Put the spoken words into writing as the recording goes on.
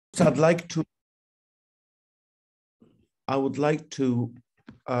First, I would like to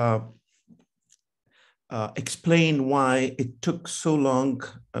explain why it took so long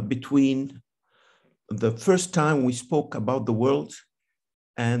between the first time we spoke about the world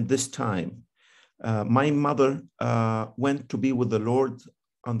and this time. My mother went to be with the Lord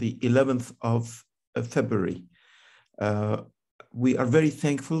on the 11th of February. We are very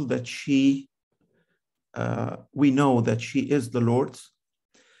thankful that we know that she is the Lord's.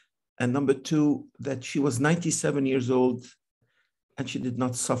 And number two, that she was 97 years old and she did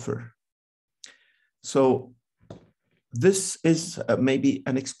not suffer. So this is maybe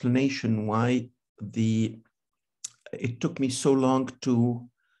an explanation why it took me so long to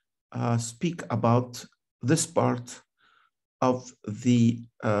speak about this part of the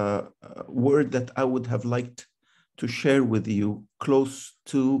word that I would have liked to share with you close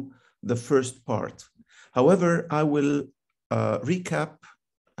to the first part. However, I will recap,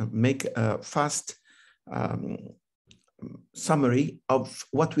 make a fast summary of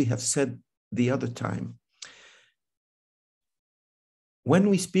what we have said the other time. When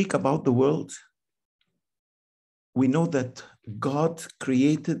we speak about the world, we know that God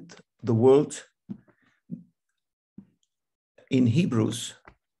created the world. In Hebrews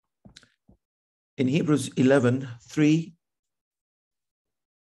 11:3,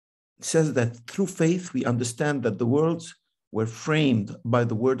 it says that through faith we understand that the worlds were framed by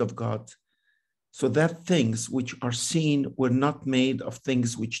the word of God, so that things which are seen were not made of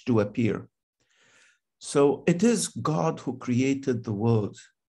things which do appear. So it is God who created the world.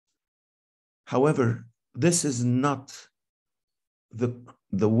 However, this is not the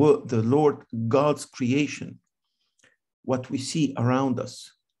Lord God's creation, what we see around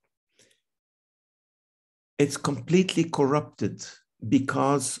us. It's completely corrupted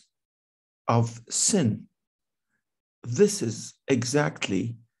because of sin. This is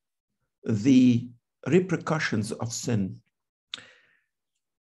exactly the repercussions of sin.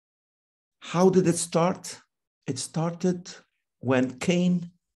 How did it start? It started when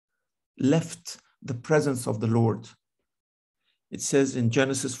Cain left the presence of the Lord. It says in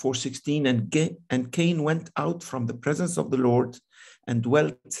Genesis 4:16, and Cain went out from the presence of the Lord and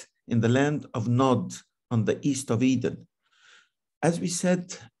dwelt in the land of Nod on the east of Eden. As we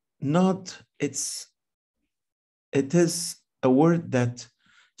said, Nod, it is a word that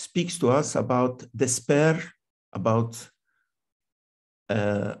speaks to us about despair, about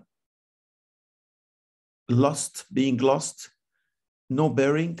being lost, no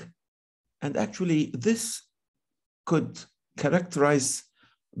bearing. And actually, this could characterize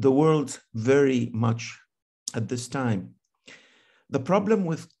the world very much at this time. The problem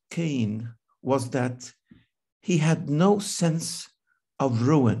with Cain was that he had no sense of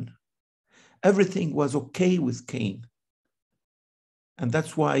ruin. Everything was okay with Cain. And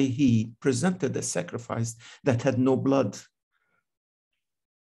that's why he presented a sacrifice that had no blood.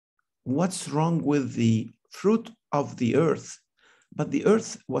 What's wrong with the fruit of the earth? But the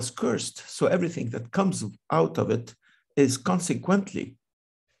earth was cursed, so everything that comes out of it is consequently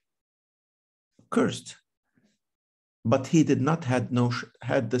cursed. But he did not had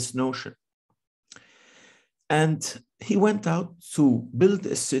this notion. And he went out to build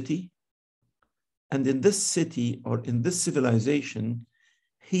a city. And in this city, or in this civilization,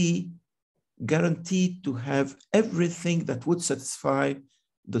 he guaranteed to have everything that would satisfy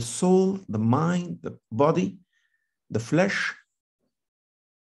the soul, the mind, the body, the flesh.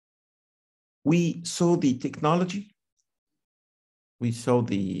 We saw the technology. We saw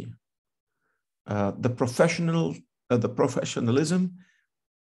the professionalism,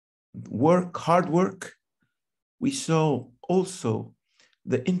 work, hard work. We saw also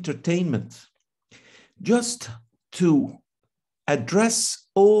the entertainment, just to address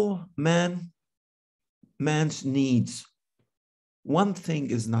all man's needs. One thing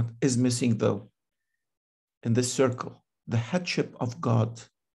is missing though in this circle: the headship of God.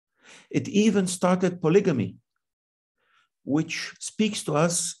 It even started polygamy, which speaks to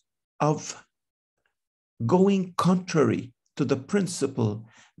us of going contrary to the principle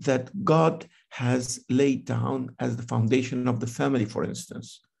that God has laid down as the foundation of the family, for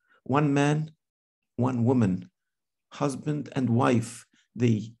instance. One man, one woman, husband and wife,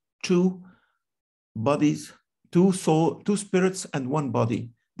 the two bodies, two spirits and one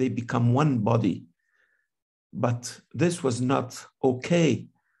body. They become one body. But this was not okay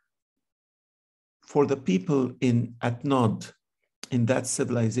for the people at Nod, in that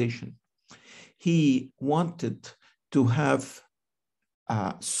civilization. He wanted to have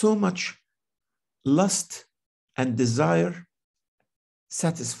so much lust and desire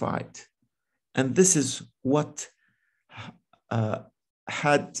satisfied. And this is what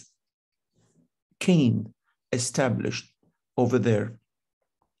had Cain established over there.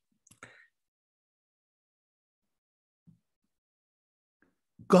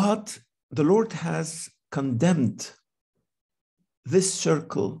 God, the Lord, has condemned this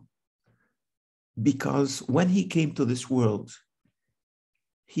circle because when he came to this world,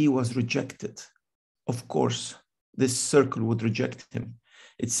 he was rejected. Of course, this circle would reject him.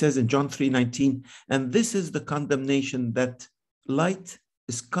 It says in John 3:19, and this is the condemnation, that light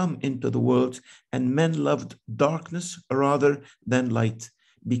is come into the world, and men loved darkness rather than light,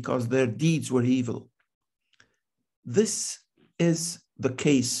 because their deeds were evil. This is the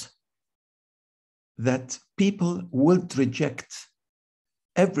case, that people would reject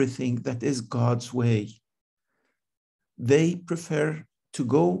everything that is God's way. They prefer to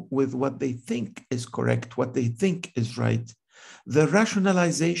go with what they think is correct, what they think is right. The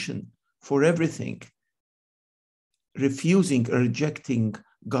rationalization for everything, refusing or rejecting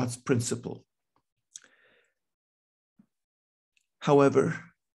God's principle. However,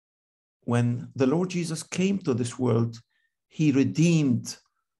 when the Lord Jesus came to this world, he redeemed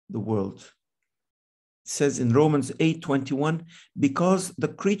the world. It says in Romans 8:21, because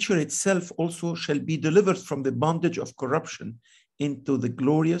the creature itself also shall be delivered from the bondage of corruption into the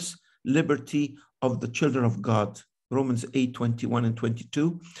glorious liberty of the children of God. Romans 8:21 and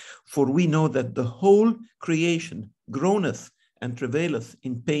 22. For we know that the whole creation groaneth and travaileth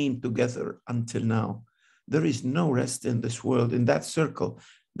in pain together until now. There is no rest in this world. In that circle,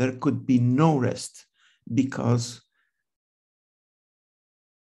 there could be no rest, because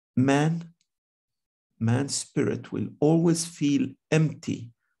man's spirit will always feel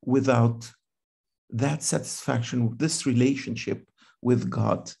empty without that satisfaction, this relationship with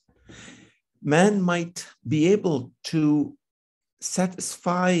God. Man might be able to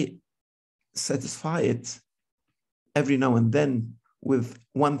satisfy it every now and then with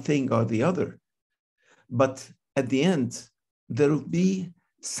one thing or the other. But at the end, there will be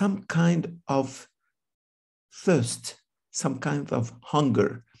some kind of thirst, some kind of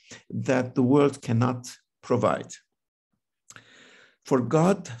hunger that the world cannot provide. For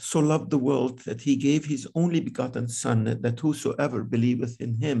God so loved the world that he gave his only begotten Son, that whosoever believeth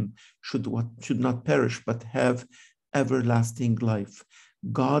in him should not perish, but have everlasting life.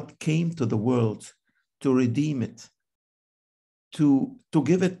 God came to the world to redeem it, to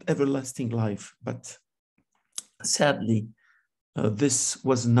give it everlasting life. But sadly, this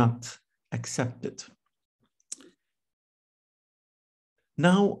was not accepted.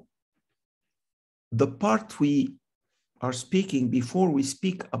 Now, the part we are speaking, before we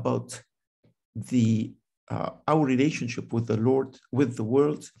speak about our relationship with the Lord, with the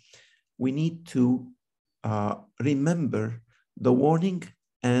world, we need to remember the warning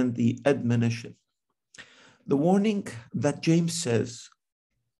and the admonition. The warning that James says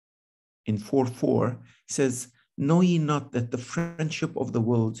in 4:4 says, know ye not that the friendship of the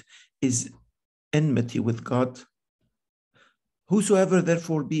world is enmity with God? Whosoever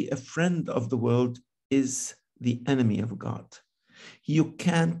therefore be a friend of the world is the enemy of God. You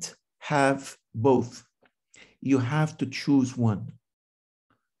can't have both. You have to choose one.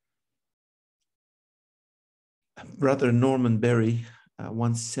 Brother Norman Berry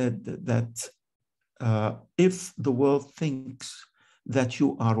once said that if the world thinks that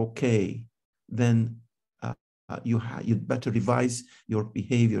you are okay, then you'd better revise your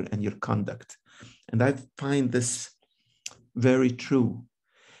behavior and your conduct. And I find this very true.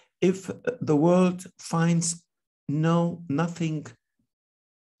 If the world finds nothing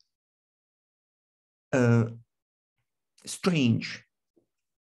strange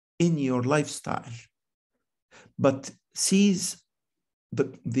in your lifestyle, but sees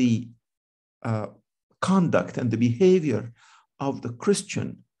the conduct and the behavior of the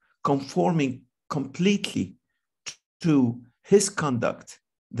Christian conforming completely to his conduct,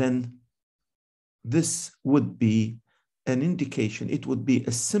 then this would be an indication, it would be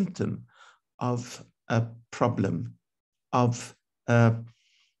a symptom of a problem, of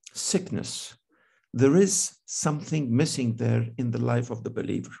sickness. There is something missing there in the life of the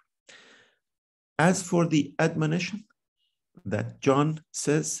believer. As for the admonition that John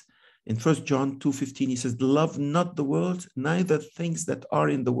says in 1 John 2:15, he says, love not the world, neither things that are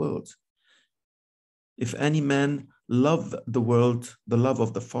in the world. If any man love the world, the love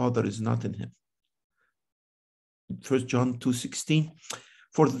of the Father is not in him. 1 John 2:16,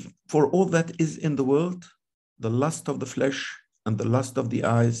 for all that is in the world, the lust of the flesh and the lust of the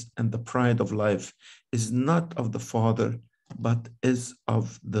eyes and the pride of life is not of the Father, but is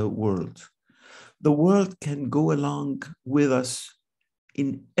of the world. The world can go along with us in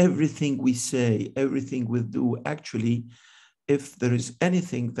everything we say, everything we do. Actually, if there is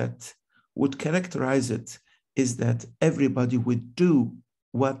anything that would characterize it is that everybody would do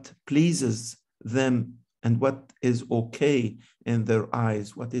what pleases them and what is okay in their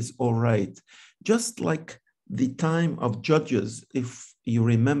eyes, what is all right. Just like the time of Judges, if you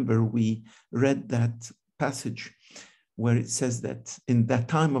remember, we read that passage where it says that in that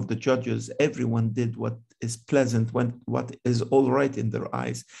time of the Judges, everyone did what is pleasant, what is all right in their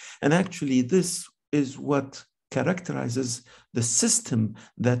eyes. And actually, this is what characterizes the system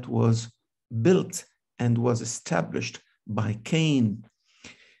that was built and was established by Cain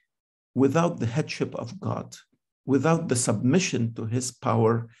without the headship of God, without the submission to his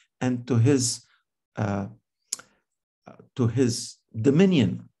power and to his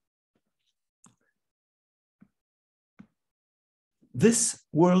dominion. This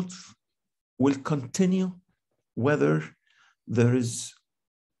world will continue whether there is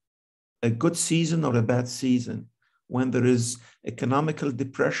a good season or a bad season, when there is economical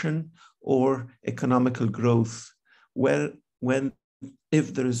depression or economical growth, whether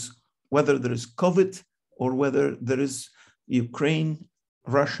there is COVID or whether there is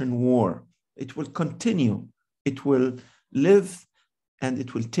Ukraine-Russian war. It will continue. It will live and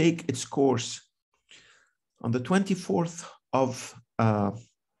it will take its course. On the 24th of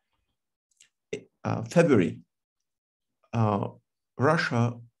February,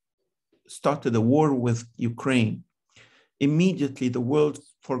 Russia started a war with Ukraine. Immediately, the world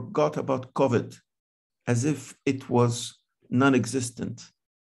forgot about COVID as if it was non-existent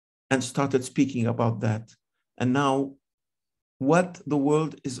and started speaking about that. And now what the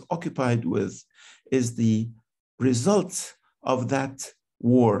world is occupied with is the results of that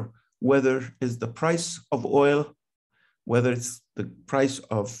war, whether it's the price of oil, whether it's the price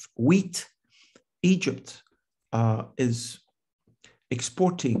of wheat. Egypt is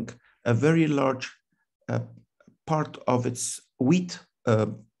exporting a very large part of its wheat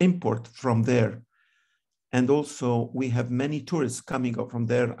import from there. And also we have many tourists coming up from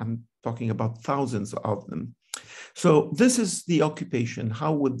there. I'm talking about thousands of them. So this is the occupation.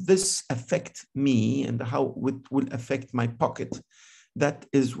 How would this affect me and how it will affect my pocket? That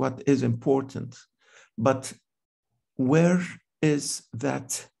is what is important. But where is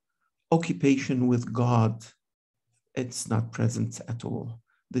that occupation with God? It's not present at all.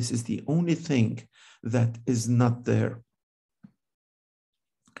 This is the only thing that is not there.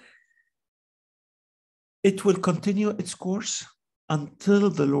 It will continue its course until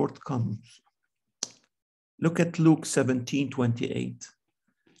the Lord comes. Look at Luke 17:28.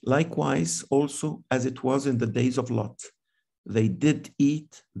 Likewise, also as it was in the days of Lot, they did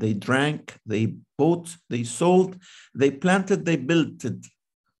eat, they drank, they bought, they sold, they planted, they built.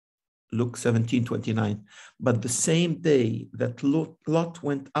 Luke 17:29. But the same day that Lot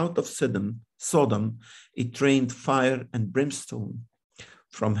went out of Sodom, it rained fire and brimstone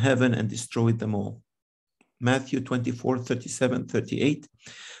from heaven and destroyed them all. Matthew 24:37-38.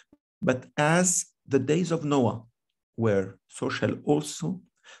 But as the days of Noah were, so shall also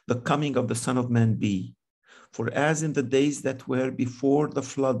the coming of the Son of Man be. For as in the days that were before the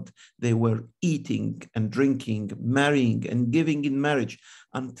flood, they were eating and drinking, marrying and giving in marriage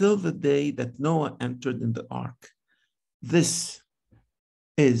until the day that Noah entered in the ark. This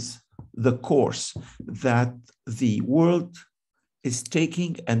is the course that the world is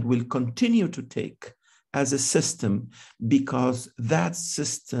taking and will continue to take as a system, because that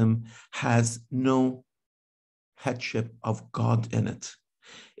system has no headship of God in it.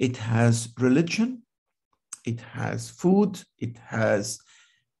 It has religion, it has food, it has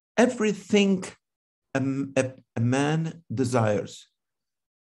everything a man desires.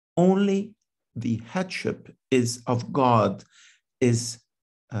 Only the headship is of God is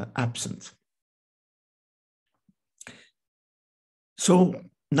absent. So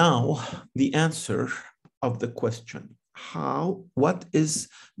now the answer of the question, what is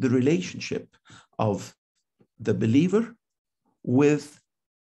the relationship of the believer with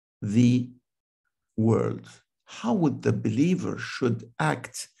the world? How would the believer should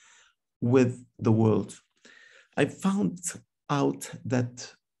act with the world? I found out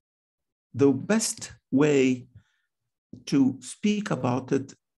that the best way to speak about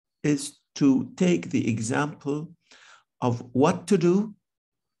it is to take the example of what to do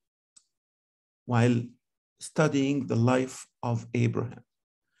while studying the life of Abraham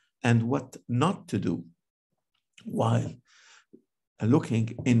and what not to do while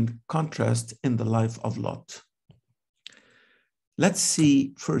looking in contrast in the life of Lot. Let's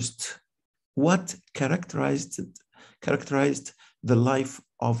see first what characterized the life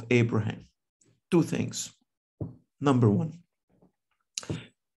of Abraham. Two things. Number one,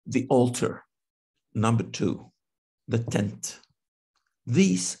 the altar. Number two, the tent.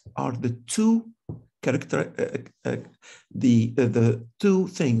 These are the two the two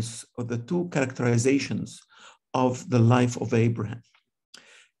things, or the two characterizations of the life of Abraham.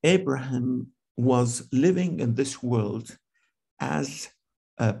 Abraham was living in this world as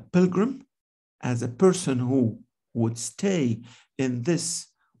a pilgrim, as a person who would stay in this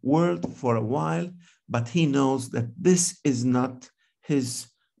world for a while, but he knows that this is not his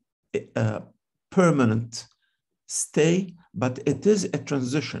permanent stay, but it is a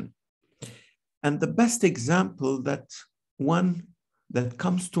transition. And the best example that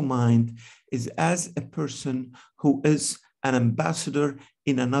comes to mind is as a person who is an ambassador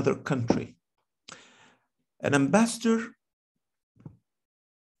in another country. An ambassador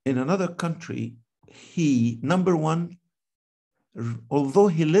in another country, he, number one, although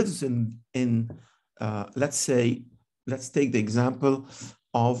he lives in let's take the example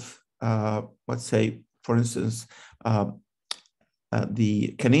of, let's say, for instance,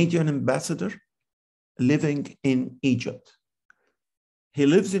 the Canadian ambassador living in Egypt. He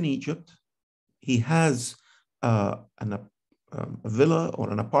lives in Egypt. He has a villa or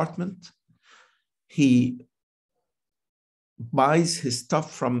an apartment. He buys his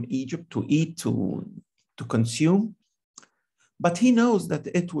stuff from Egypt to eat, to consume. But he knows that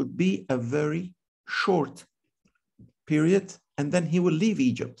it would be a very short period, and then he will leave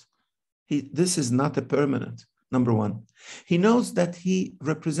Egypt. This is not a permanent, number one. He knows that he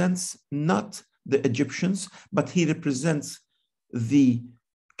represents not the Egyptians, but he represents the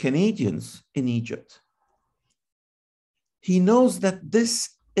Canadians in Egypt. He knows that this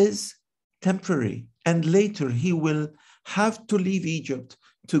is temporary, and later he will have to leave Egypt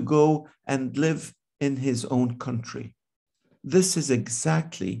to go and live in his own country. This is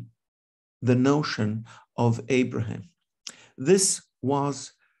exactly the notion of Abraham. This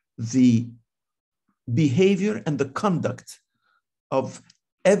was the behavior and the conduct of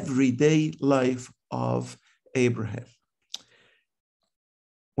everyday life of Abraham.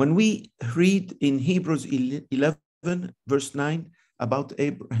 When we read in Hebrews 11, verse 9 about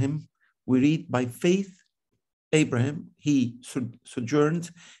Abraham, we read, by faith, Abraham, he sojourned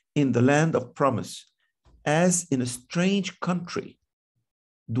in the land of promise, as in a strange country,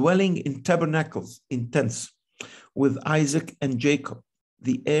 dwelling in tabernacles, in tents, with Isaac and Jacob,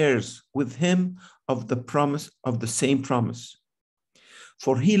 the heirs with him of the promise, of the same promise.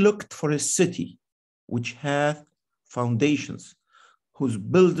 For he looked for a city which hath foundations, whose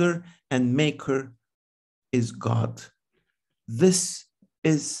builder and maker is God. This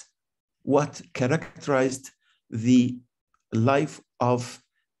is what characterized the life of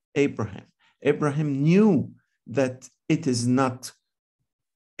Abraham. Abraham knew that it is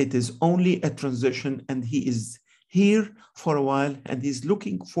only a transition, and he is here for a while, and he's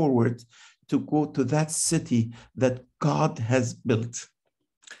looking forward to go to that city that God has built.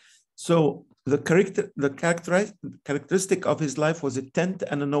 So the characteristic of his life was a tent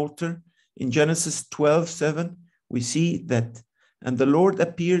and an altar. In Genesis 12:7, we see that, and the Lord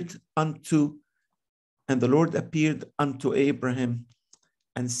appeared unto Abraham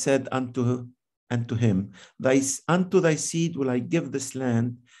and said unto him, unto thy seed will I give this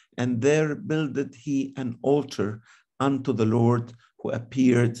land, and there builded he an altar unto the Lord who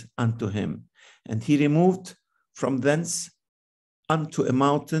appeared unto him. And he removed from thence unto a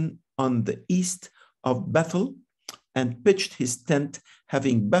mountain on the east of Bethel, and pitched his tent,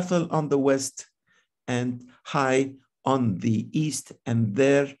 having Bethel on the west and Hai on the east, and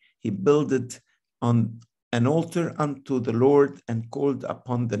there he builded on an altar unto the Lord, and called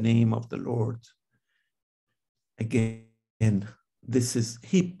upon the name of the Lord. Again,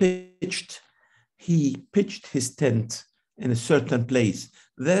 he pitched his tent in a certain place,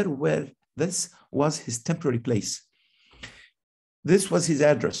 there where this was his temporary place. This was his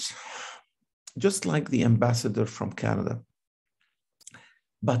address, just like the ambassador from Canada.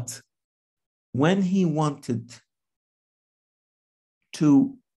 But when he wanted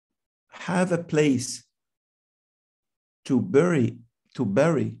to have a place to bury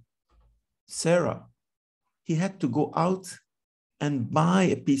Sarah, he had to go out and buy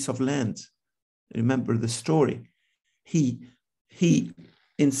a piece of land. Remember the story. He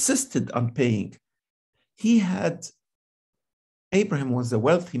insisted on paying. Abraham was a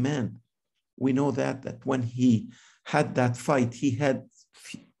wealthy man. We know that when he had that fight, he had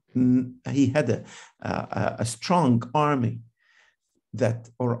a strong army,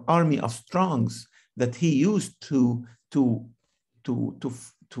 army of strongs that he used to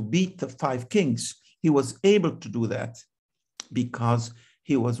beat the 5 kings. He was able to do that because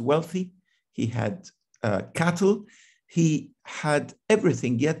he was wealthy. He had cattle. He had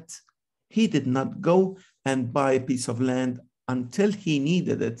everything, yet he did not go and buy a piece of land until he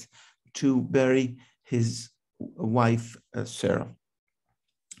needed it to bury his wife, Sarah.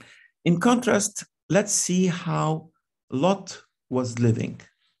 In contrast, let's see how Lot was living.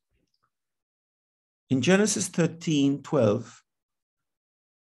 In Genesis 13:12,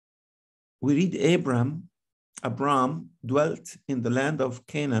 we read Abram dwelt in the land of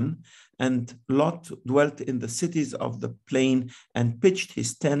Canaan, and Lot dwelt in the cities of the plain and pitched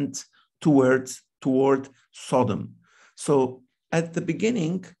his tent toward Sodom. So at the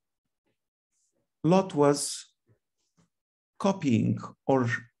beginning, Lot was copying or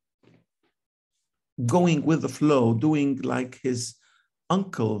going with the flow, doing like his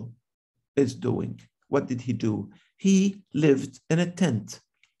uncle is doing. What did he do? He lived in a tent.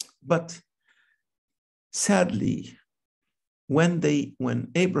 But sadly, when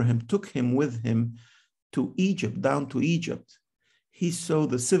Abraham took him with him to Egypt, down to Egypt, he saw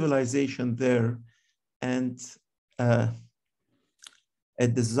the civilization there, and a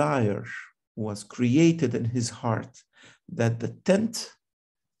desire was created in his heart that the tent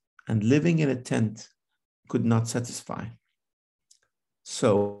and living in a tent could not satisfy.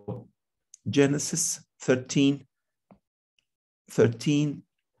 So Genesis 13:13,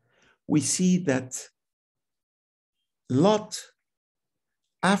 we see that Lot,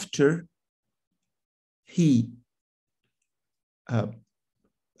 after he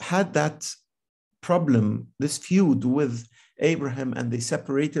had that problem, this feud with Abraham, and they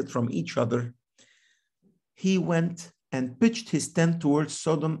separated from each other, he went and pitched his tent towards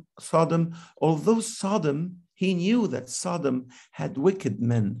Sodom, although Sodom, he knew that Sodom had wicked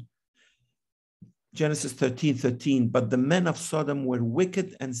men. Genesis 13:13, but the men of Sodom were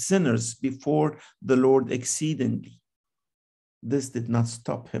wicked and sinners before the Lord exceedingly. This did not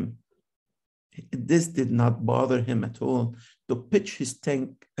stop him. This did not bother him at all to pitch his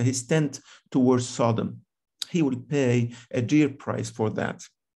tent towards Sodom. He will pay a dear price for that.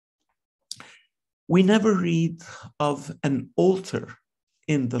 We never read of an altar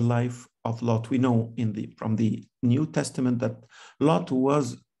in the life of Lot. We know from the New Testament that Lot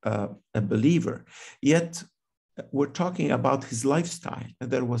was a believer, yet we're talking about his lifestyle.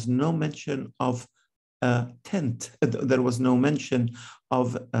 There was no mention of a tent. There was no mention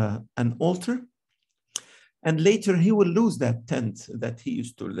of an altar. And later he will lose that tent that he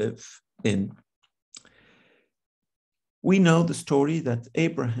used to live in. We know the story that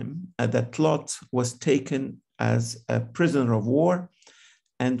that Lot was taken as a prisoner of war.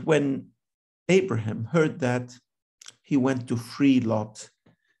 And when Abraham heard that, he went to free Lot.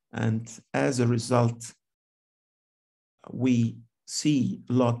 And as a result, we see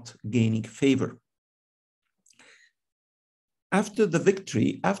Lot gaining favor. After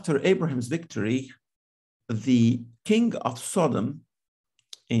Abraham's victory, the king of Sodom,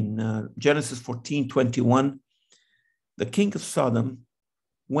 in Genesis 14:21, the king of Sodom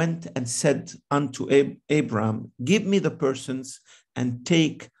went and said unto Abram, give me the persons and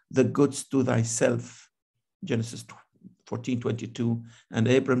take the goods to thyself. Genesis 14:22, and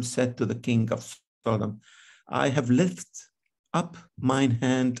Abram said to the king of Sodom, I have lifted up mine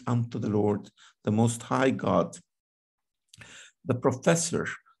hand unto the Lord, the Most High God, the professor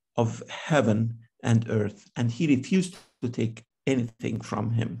of heaven and earth. And he refused to take anything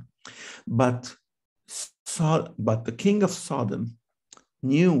from him. But the king of Sodom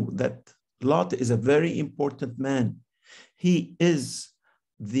knew that Lot is a very important man. He is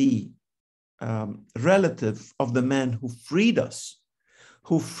the relative of the man who freed us,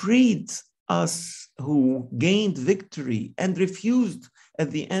 who gained victory and refused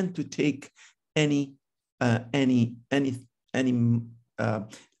at the end to take any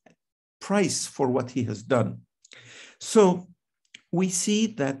price for what he has done. So we see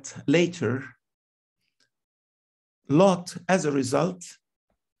that later Lot, as a result,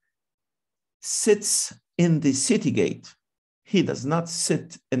 sits in the city gate. He does not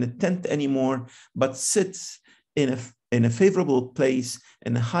sit in a tent anymore, but sits in a favorable place,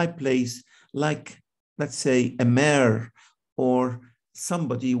 in a high place, like, let's say, a mayor or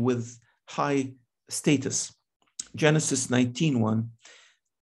somebody with high status. Genesis 19:1.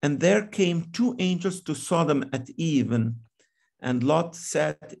 And there came two angels to Sodom at even, and Lot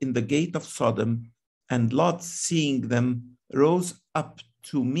sat in the gate of Sodom, and Lot, seeing them, rose up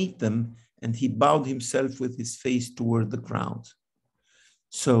to meet them, and he bowed himself with his face toward the ground.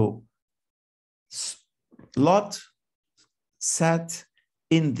 So Lot sat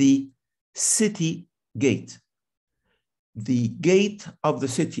in the city gate, the gate of the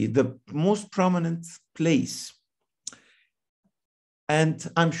city, the most prominent place.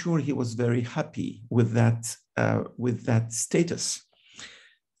 And I'm sure he was very happy with that status.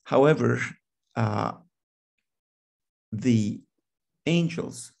 However, the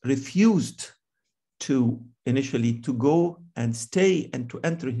angels refused initially to go and stay and to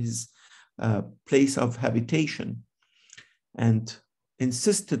enter his place of habitation, and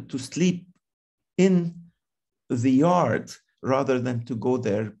insisted to sleep in the yard rather than to go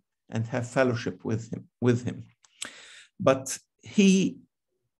there and have fellowship with him. But he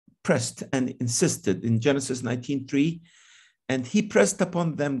pressed and insisted in Genesis 19:3, and he pressed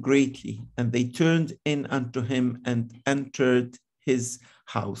upon them greatly, and they turned in unto him and entered his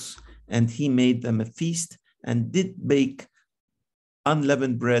house. And he made them a feast and did bake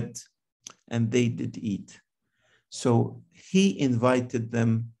unleavened bread, and they did eat. So he invited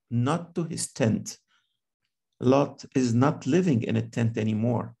them not to his tent. Lot is not living in a tent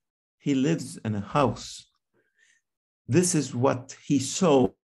anymore. He lives in a house. This is what he saw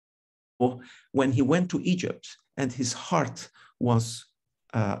when he went to Egypt, and his heart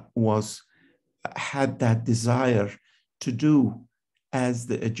had that desire to do as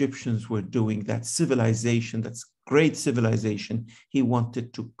the Egyptians were doing, that civilization, that's great civilization. He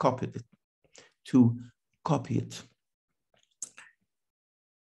wanted to copy it.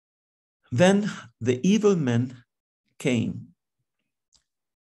 Then the evil men came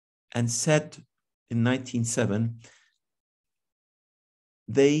and said in 19:7,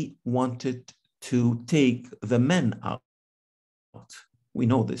 they wanted to take the men out. We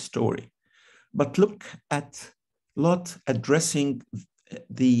know this story. But look at Lot addressing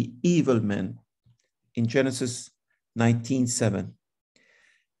the evil men in Genesis 19:7.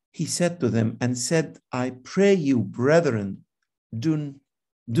 He said to them and said, I pray you, brethren, do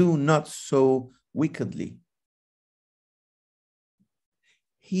not so wickedly.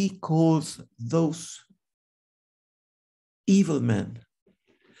 He calls those evil men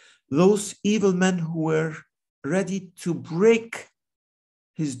who were ready to break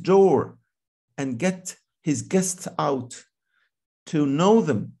his door and get his guests out, to know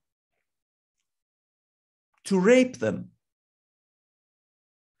them, to rape them.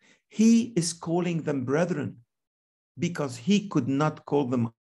 He is calling them brethren because he could not call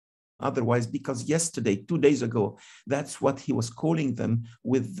them otherwise, because yesterday, 2 days ago, that's what he was calling them,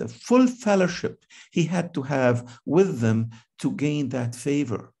 with the full fellowship he had to have with them to gain that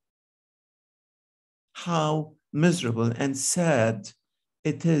favor. How miserable and sad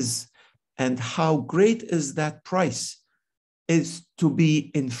it is, and how great is that price, is to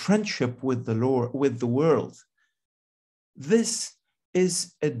be in friendship with the Lord, with the world. This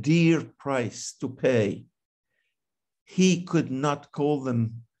is a dear price to pay. He could not call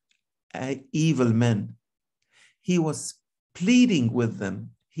them evil men. He was pleading with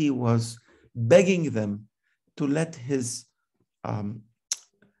them. He was begging them to let his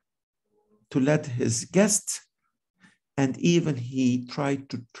guests, and even he tried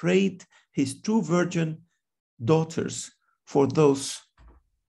to trade his 2 virgin daughters for those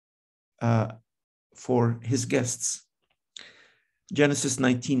for his guests. Genesis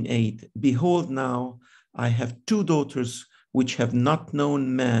 19:8, behold, now I have 2 daughters which have not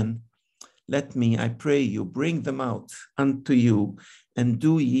known man. Let me, I pray you, bring them out unto you, and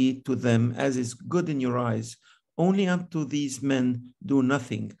do ye to them as is good in your eyes. Only unto these men do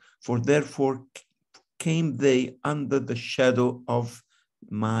nothing, for therefore came they under the shadow of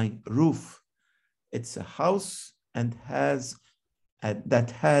my roof. It's a house and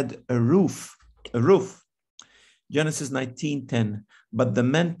that had a roof. Genesis 19:10, but the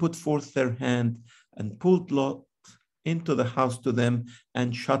men put forth their hand and pulled Lot into the house to them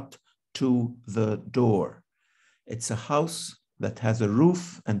and shut to the door. It's a house that has a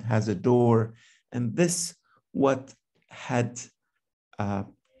roof and has a door, and this what had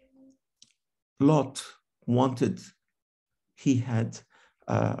Lot wanted. He had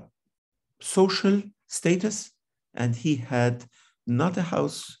social status, and he had not a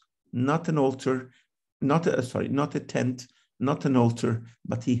house, not an altar, not a tent, not an altar,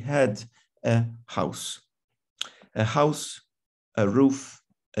 but he had a house, a roof,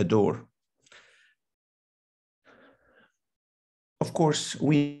 a door. Of course,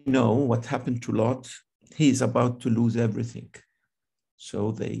 we know what happened to Lot. He's about to lose everything.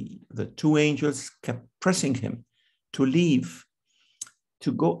 So the 2 angels kept pressing him to leave,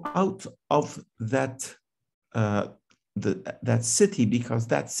 to go out of that city, because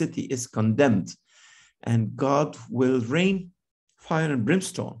that city is condemned, and God will rain fire and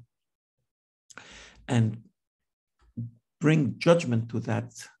brimstone and bring judgment to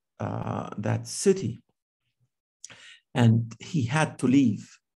that city. And he had to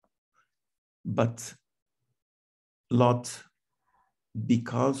leave. But Lot,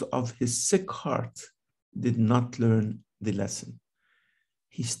 because of his sick heart, did not learn the lesson.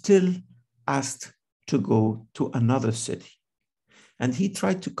 He still asked to go to another city. And he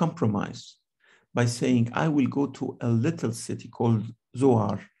tried to compromise by saying, I will go to a little city called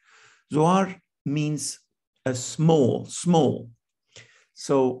Zoar. Zoar means a small.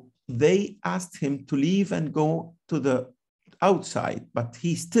 So they asked him to leave and go to the outside, but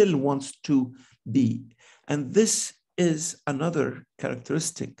he still wants to be. And this is another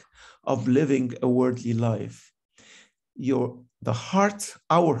characteristic of living a worldly life.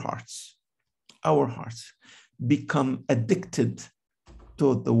 Our hearts become addicted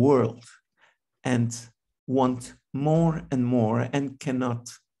to the world and want more and more and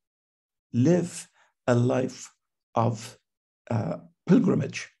cannot live a life of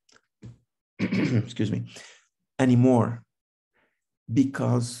pilgrimage, excuse me, anymore,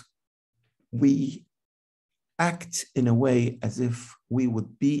 because we act in a way as if we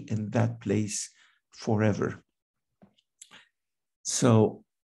would be in that place forever. So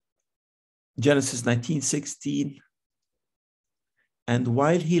Genesis 19:16, and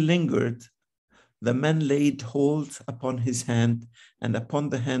while he lingered, the man laid hold upon his hand and upon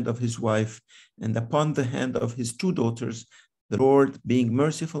the hand of his wife and upon the hand of his two daughters, the Lord being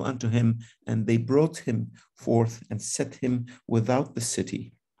merciful unto him, and they brought him forth and set him without the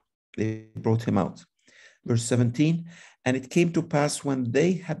city. They brought him out. Verse 17, and it came to pass when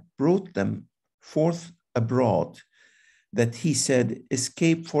they had brought them forth abroad, that he said,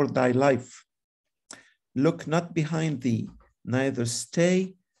 escape for thy life. Look not behind thee, neither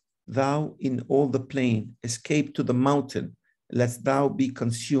stay thou in all the plain. Escape to the mountain, lest thou be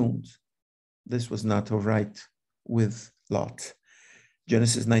consumed. This was not all right with Lot.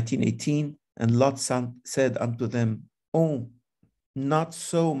 Genesis 19:18, and Lot said unto them, oh, not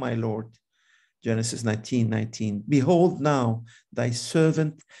so, my Lord. Genesis 19:19, behold, now thy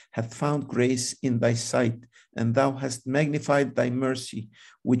servant hath found grace in thy sight, and thou hast magnified thy mercy,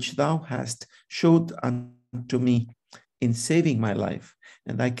 which thou hast showed unto me in saving my life,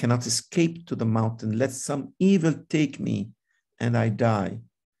 and I cannot escape to the mountain, lest some evil take me and I die.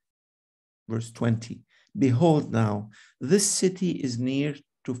 Verse 20, behold now, this city is near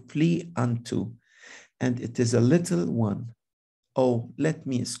to flee unto, and it is a little one. Oh, let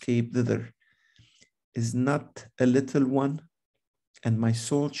me escape thither. Is not a little one, and my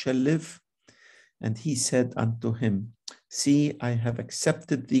soul shall live? And he said unto him, see, I have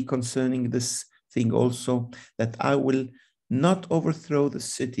accepted thee concerning this thing also, that I will not overthrow the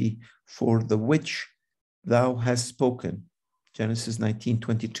city for the which thou hast spoken. Genesis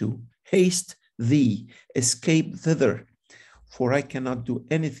 19:22. Haste thee, escape thither, for I cannot do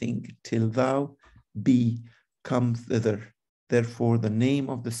anything till thou be come thither. Therefore, the name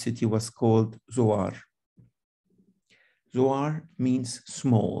of the city was called Zoar. Zoar means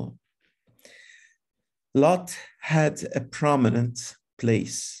small. Lot had a prominent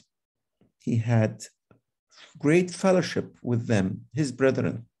place. He had great fellowship with them, his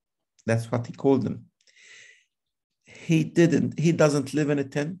brethren. That's what he called them. He doesn't live in a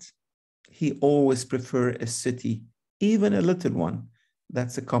tent. He always prefers a city, even a little one.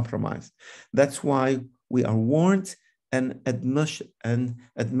 That's a compromise. That's why we are warned and admonished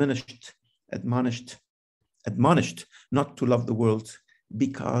not to love the world,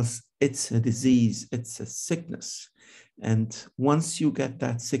 because it's a disease, it's a sickness. And once you get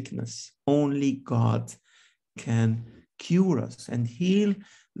that sickness, only God can cure us and heal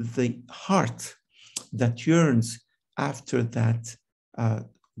the heart that yearns after that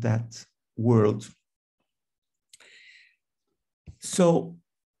world. So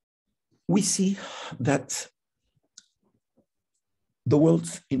we see that the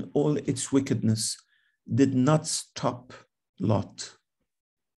world in all its wickedness did not stop Lot.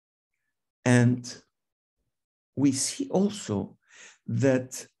 And we see also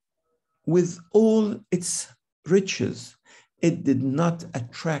that with all its riches, it did not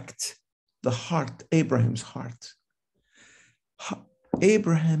attract the heart, Abraham's heart.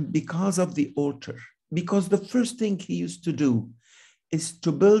 Abraham, because of the altar, because the first thing he used to do is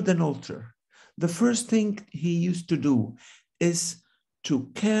to build an altar. The first thing he used to do is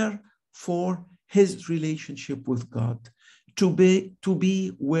to care for his relationship with God, to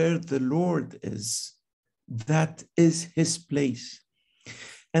be where the Lord is. That is his place.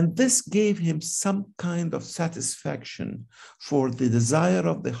 And this gave him some kind of satisfaction for the desire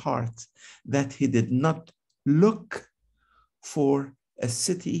of the heart, that he did not look for a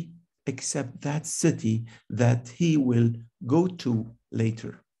city except that city that he will go to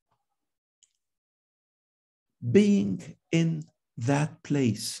later. Being in that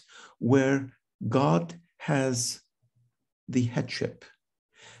place where God has the headship,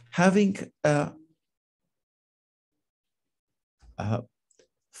 having a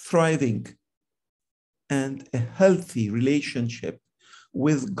thriving and a healthy relationship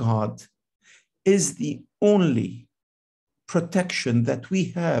with God is the only protection that we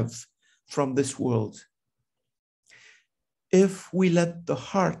have from this world. If we let the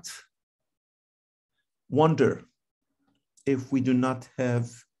heart wander, if we do not have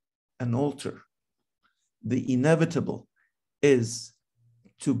an altar, the inevitable is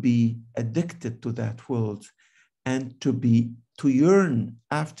to be addicted to that world and to yearn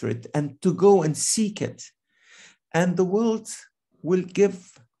after it and to go and seek it. And the world will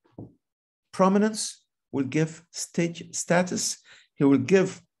give prominence, will give status, he will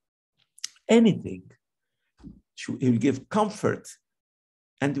give anything. He will give comfort,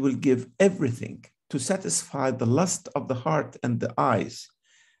 and he will give everything to satisfy the lust of the heart and the eyes,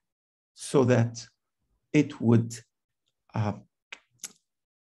 so that it would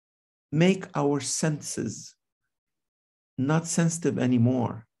make our senses not sensitive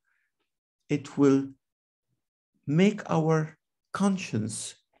anymore. It will make our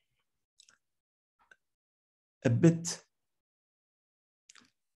conscience a bit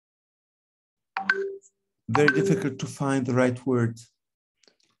very difficult to find the right word,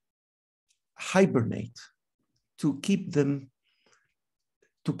 hibernate, to keep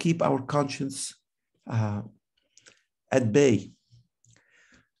our conscience at bay.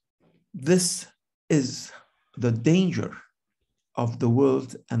 This is the danger of the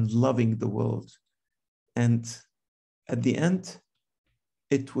world and loving the world. And at the end,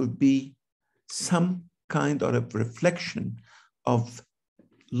 it will be some kind of a reflection of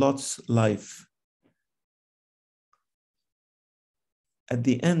Lot's life. At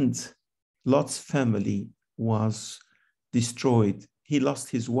the end, Lot's family was destroyed. He lost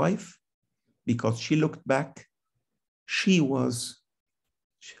his wife because she looked back.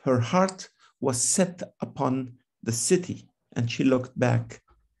 Her heart was set upon the city, and she looked back.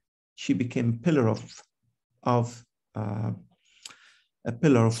 She became a pillar of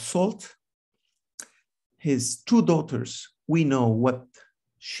salt. His two daughters, we know what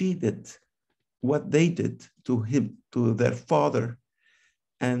they did to him, to their father,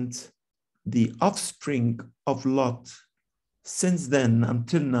 and the offspring of Lot since then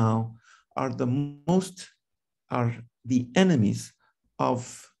until now are the enemies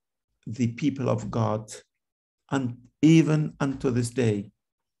of the people of God, and even unto this day.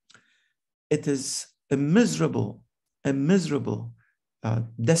 It is a miserable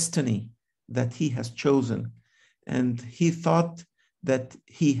destiny that he has chosen, and he thought that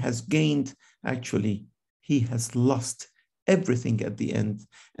he has gained. Actually, he has lost everything at the end,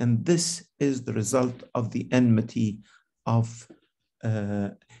 and this is the result of the enmity of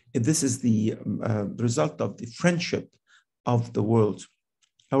this is the result of the friendship of the world.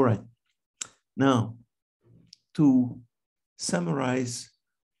 All right, now to summarize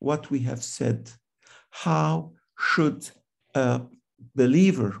what we have said, how should a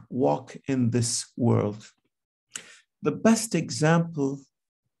believer walk in this world? The best example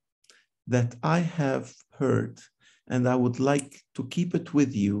that I have heard, and I would like to keep it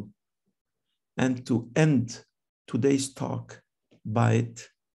with you and to end today's talk by it.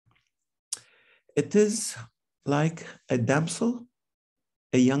 It is like a damsel,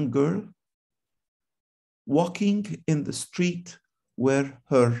 a young girl, walking in the street where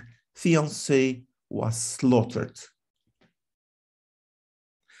her fiancé was slaughtered.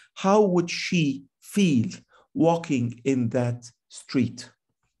 How would she feel walking in that street?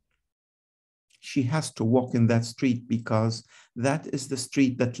 She has to walk in that street because that is the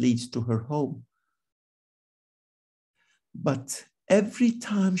street that leads to her home. But every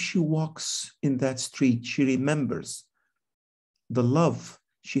time she walks in that street, she remembers the love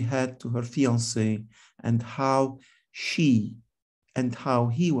she had to her fiancé and how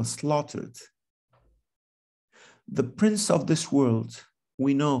he was slaughtered. The prince of this world,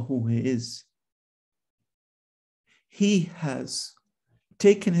 we know who he is. He has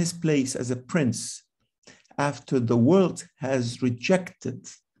taken his place as a prince after the world has rejected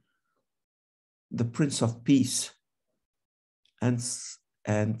the Prince of Peace and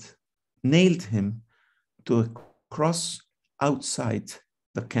nailed him to a cross outside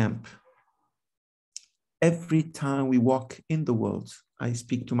the camp. Every time we walk in the world, I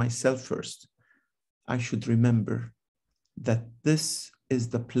speak to myself first, I should remember that this is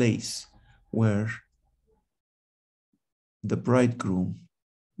the place where the bridegroom,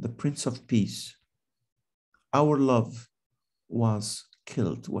 the Prince of Peace, our love was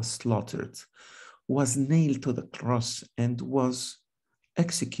killed, was slaughtered, was nailed to the cross, and was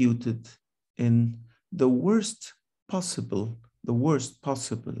executed in the worst possible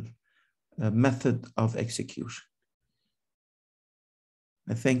method of execution.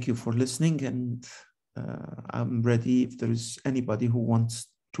 I thank you for listening, and I'm ready if there is anybody who wants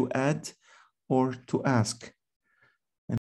to add or to ask.